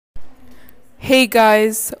Hey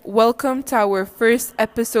guys, welcome to our first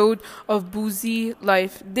episode of Bouzy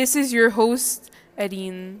Life. This is your host,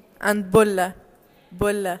 Arine. And bola.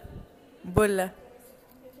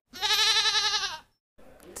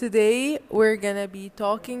 Today we're gonna be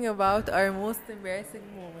talking about our most embarrassing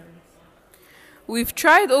moments. We've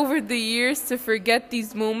tried over the years to forget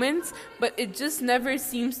these moments, but it just never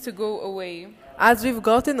seems to go away. As we've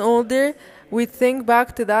gotten older, we think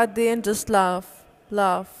back to that day and just laugh.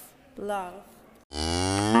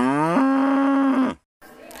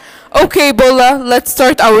 Okay, Bola, let's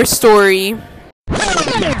start our story.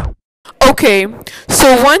 Okay,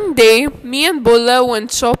 so one day, me and Bola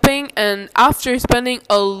went shopping, and after spending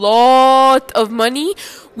a lot of money,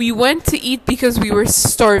 we went to eat because we were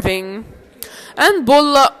starving. And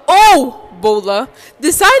Bola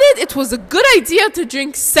decided it was a good idea to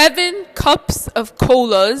drink 7 cups of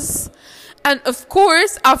colas. And of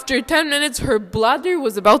course, after 10 minutes, her bladder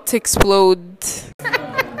was about to explode.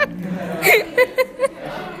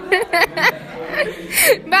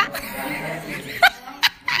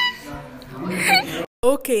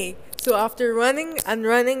 Okay, so after running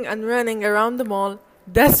around the mall,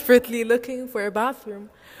 desperately looking for a bathroom,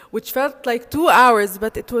 which felt like 2 hours,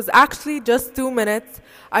 but it was actually just 2 minutes,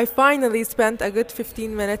 I finally spent a good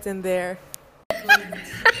 15 minutes in there.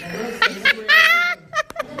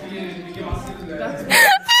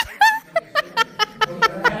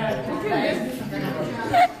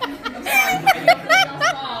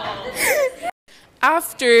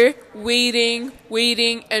 After waiting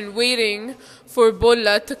for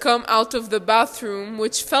Bola to come out of the bathroom,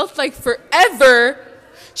 which felt like forever,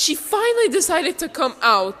 she finally decided to come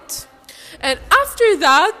out. And after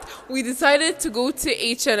that, we decided to go to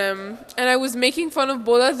H&M. And I was making fun of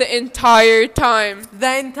Bola the entire time.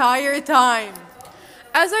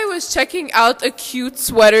 As I was checking out a cute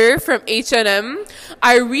sweater from H&M,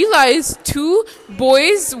 I realized 2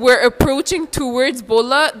 boys were approaching towards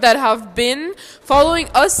Bola that have been following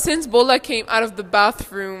us since Bola came out of the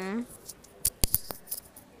bathroom.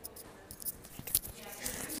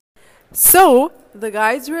 So, the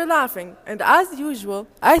guys were laughing, and as usual,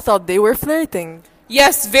 I thought they were flirting.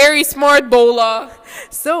 Yes, very smart, Bola.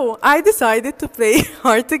 So, I decided to play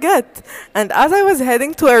hard to get. And as I was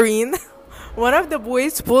heading to Arine, one of the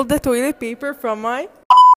boys pulled the toilet paper from my...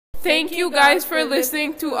 Thank you guys for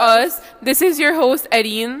listening to us. This is your host,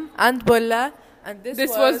 Arine. And Bola. And This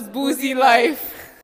was Bouzy Life.